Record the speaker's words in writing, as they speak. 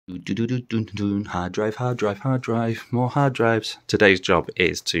Hard drive, hard drive, hard drive, more hard drives. Today's job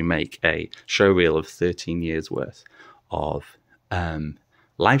is to make a show reel of 13 years worth of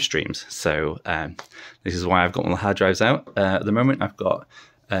live streams. So this is why I've got all the hard drives out. At the moment, I've got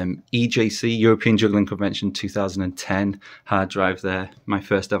EJC, European Juggling Convention 2010 hard drive there. My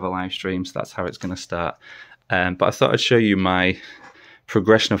first ever live stream, so that's how it's going to start. But I thought I'd show you my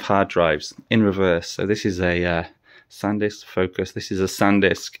progression of hard drives in reverse. So this is a SanDisk Focus. This is a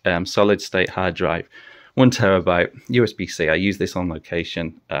SanDisk solid state hard drive, 1 terabyte USB-C. I use this on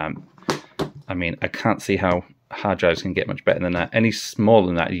location. I mean, I can't see how hard drives can get much better than that. Any smaller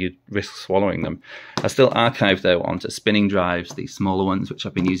than that, you'd risk swallowing them. I still archive though onto spinning drives, these smaller ones, which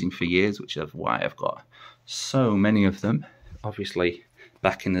I've been using for years, which is why I've got so many of them. Obviously,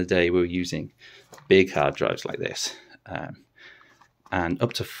 back in the day, we were using big hard drives like this. And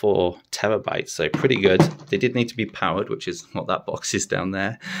up to 4 terabytes, so pretty good. They did need to be powered, which is what that box is down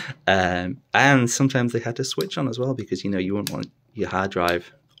there. And sometimes they had to switch on as well, because you wouldn't want your hard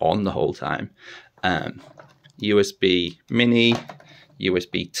drive on the whole time. USB mini,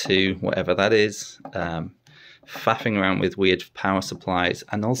 USB 2, whatever that is. Faffing around with weird power supplies,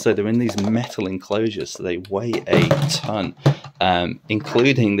 and also they're in these metal enclosures, so they weigh a ton,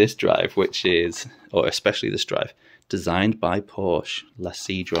 including this drive, which is, or especially this drive, designed by Porsche,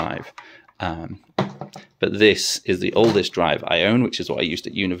 LaCie drive. But this is the oldest drive I own, which is what I used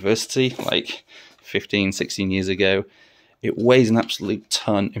at university like 15, 16 years ago. It weighs an absolute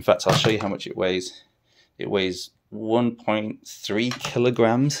ton. In fact, I'll show you how much it weighs. It weighs 1.3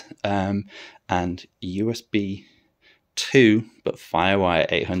 kilograms and USB 2, but Firewire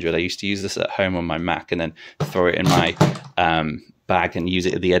 800. I used to use this at home on my Mac and then throw it in my bag and use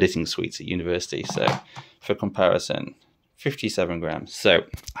it at the editing suites at university. So for comparison, 57 grams. So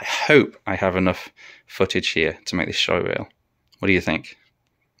I hope I have enough footage here to make this show reel. What do you think?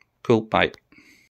 Cool, bye.